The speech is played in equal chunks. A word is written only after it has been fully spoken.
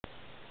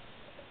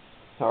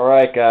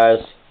Alright guys,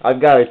 I've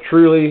got a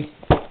truly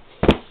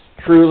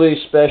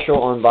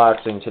special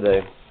unboxing today.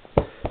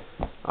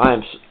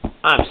 I'm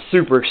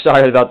super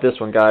excited about this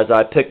one, guys.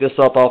 I picked this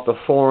up off the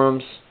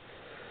forums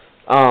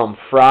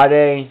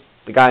Friday.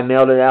 The guy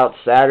mailed it out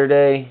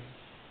Saturday.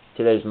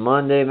 Today's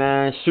Monday,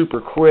 man. Super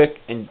quick.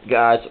 And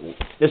guys,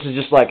 this is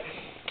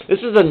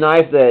a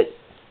knife that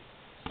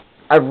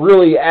I've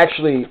really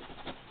actually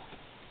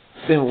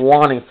been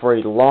wanting for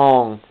a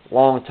long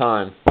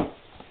time.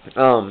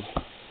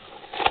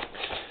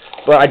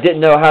 But I didn't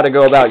know how to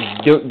go about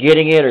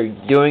getting it or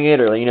doing it,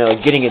 or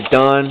getting it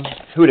done,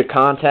 who to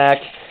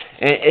contact,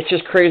 and it's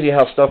just crazy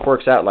how stuff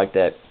works out like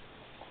that.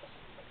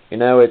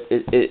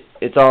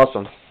 It's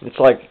awesome. It's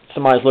like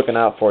somebody's looking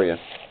out for you.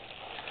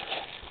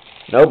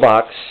 No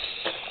box,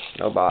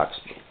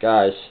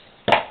 guys.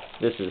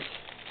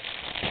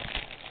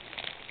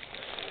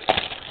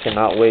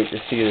 Cannot wait to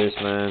see this,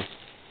 man.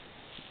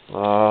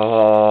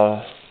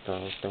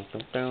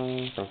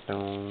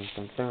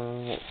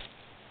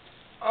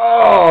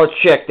 Oh,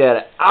 check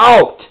that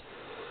out!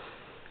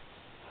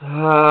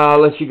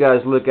 I'll let you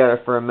guys look at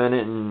it for a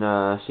minute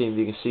and see if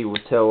you can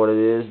tell what it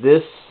is.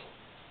 This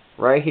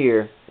right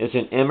here is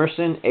an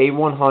Emerson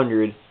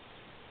A100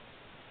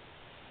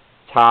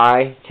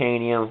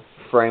 titanium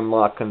frame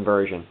lock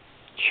conversion.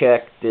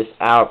 Check this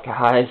out,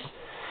 guys.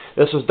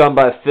 This was done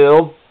by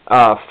Phil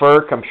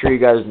Ferk. I'm sure you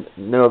guys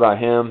know about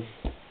him.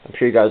 I'm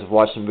sure you guys have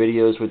watched some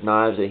videos with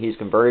knives that he's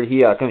converted.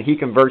 He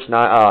converts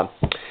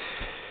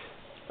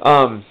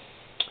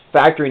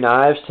factory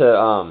knives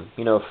to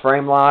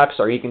frame locks,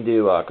 or he can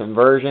do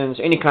conversions,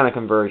 any kind of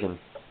conversion.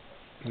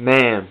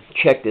 Man,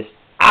 check this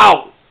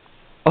out!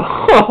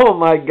 Oh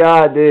my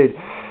god, dude!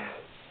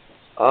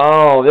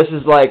 Oh, this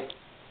is like,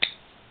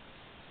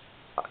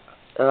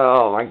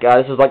 oh my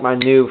god, this is like my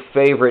new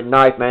favorite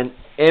knife, man.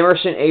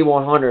 Emerson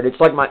A100.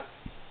 It's like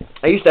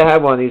I used to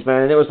have one of these,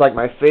 man, and it was like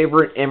my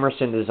favorite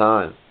Emerson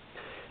design.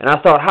 And I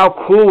thought, how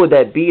cool would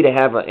that be to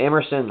have an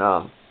Emerson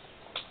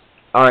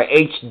or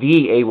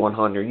HD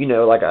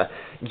A100, like a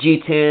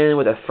G10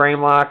 with a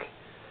frame lock.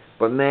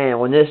 But man,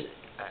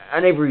 I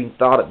never even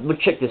thought of. Look,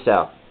 check this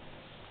out.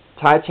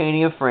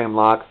 Titanium frame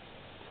lock,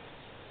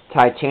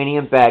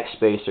 titanium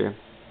backspacer.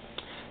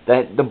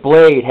 The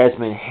blade has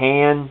been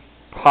hand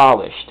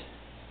polished.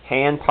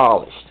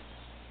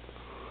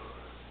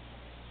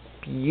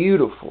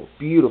 Beautiful,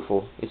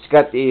 beautiful. It's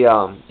got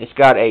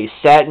a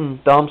satin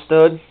thumb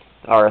stud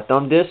or a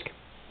thumb disc.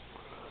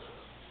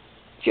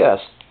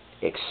 Just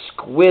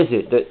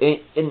exquisite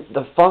in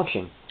the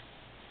function.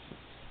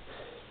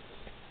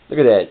 Look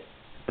at that.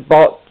 The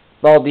ball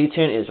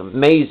detent is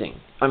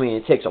amazing. I mean,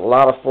 it takes a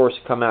lot of force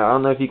to come out. I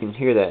don't know if you can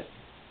hear that.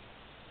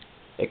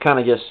 It kind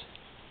of just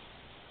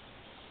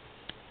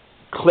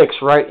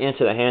clicks right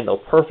into the handle,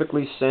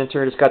 perfectly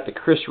centered. It's got the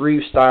Chris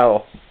Reeve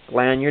style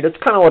lanyard. That's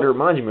kind of what it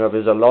reminds me of.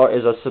 Is a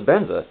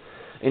Sebenza.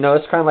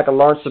 It's kind of like a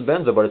large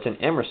Sebenza, but it's an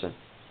Emerson.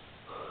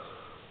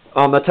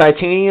 The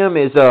titanium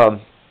is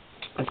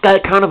it's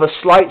got kind of a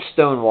slight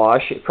stone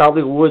wash. It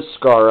probably would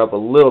scar up a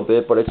little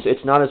bit, but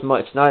it's not as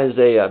much. It's not as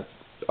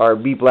or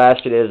be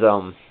blasted as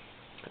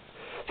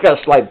It's got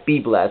a slight B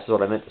blast, is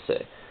what I meant to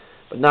say,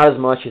 but not as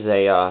much as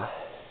a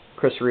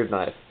Chris Reeve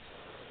knife.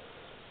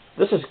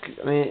 This is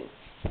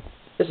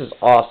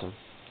awesome.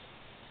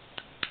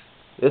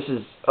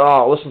 Listen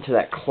to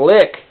that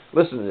click.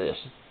 Listen to this.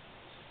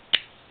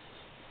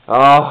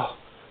 Oh,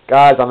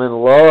 guys, I'm in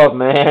love,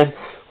 man.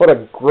 What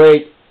a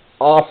great,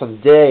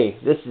 awesome day.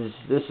 This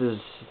is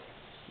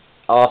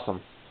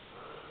awesome.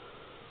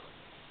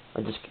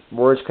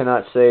 Words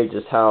cannot say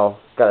just how.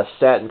 Got a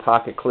satin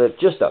pocket clip.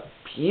 Just a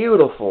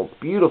beautiful,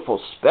 beautiful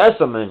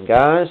specimen,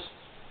 guys.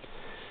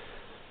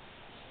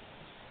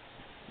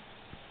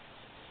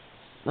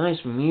 Nice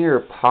mirror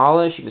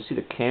polish. You can see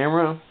the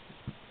camera.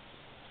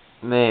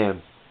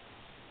 Man,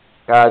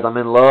 guys, I'm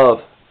in love.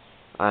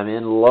 I'm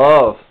in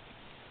love.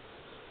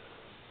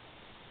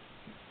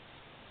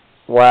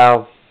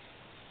 Wow.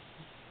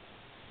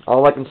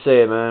 All I can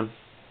say, man.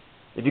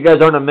 If you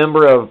guys aren't a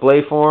member of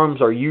Blade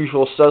Forums or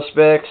Usual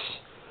Suspects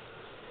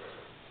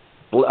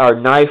or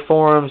Knife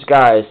Forums,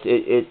 guys,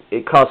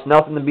 it costs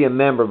nothing to be a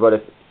member, but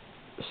it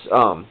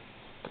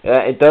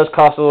does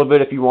cost a little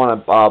bit if you want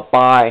to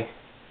buy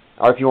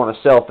or if you want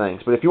to sell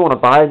things. But if you want to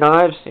buy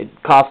knives,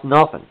 it costs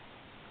nothing.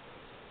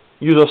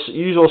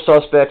 Usual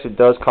Suspects, it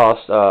does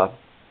cost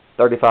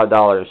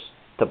 $35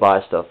 to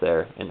buy stuff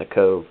there in the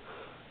Cove.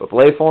 But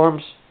Blade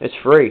Forums, it's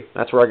free.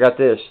 That's where I got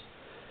this.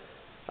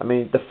 I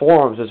mean, the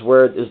forums is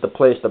the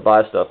place to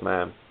buy stuff,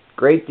 man.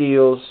 Great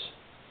deals,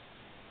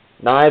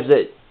 knives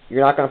that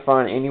you're not gonna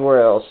find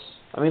anywhere else.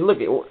 I mean, look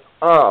at where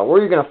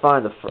are you gonna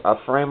find a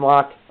frame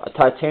lock, a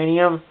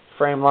titanium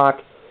frame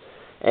lock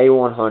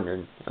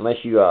A100,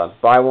 unless you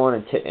buy one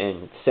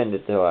and send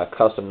it to a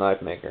custom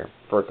knife maker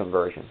for a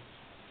conversion.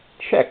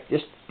 Check,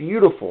 just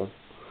beautiful.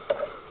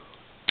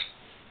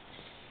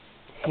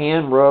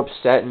 Hand rubbed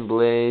satin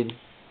blade,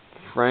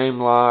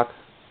 frame lock.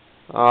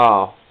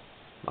 Oh,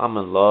 I'm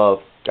in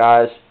love.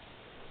 Guys,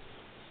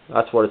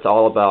 that's what it's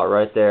all about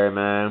right there,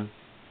 man.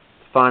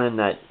 Finding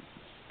that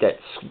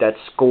that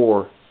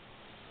score.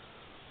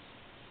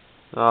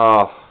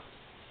 Oh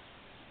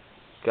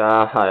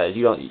God,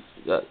 you don't.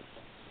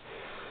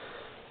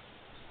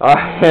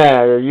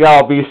 Yeah,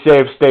 y'all be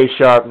safe, stay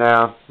sharp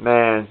now,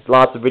 man.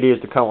 Lots of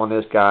videos to come on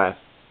this guy.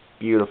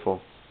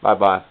 Beautiful. Bye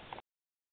bye.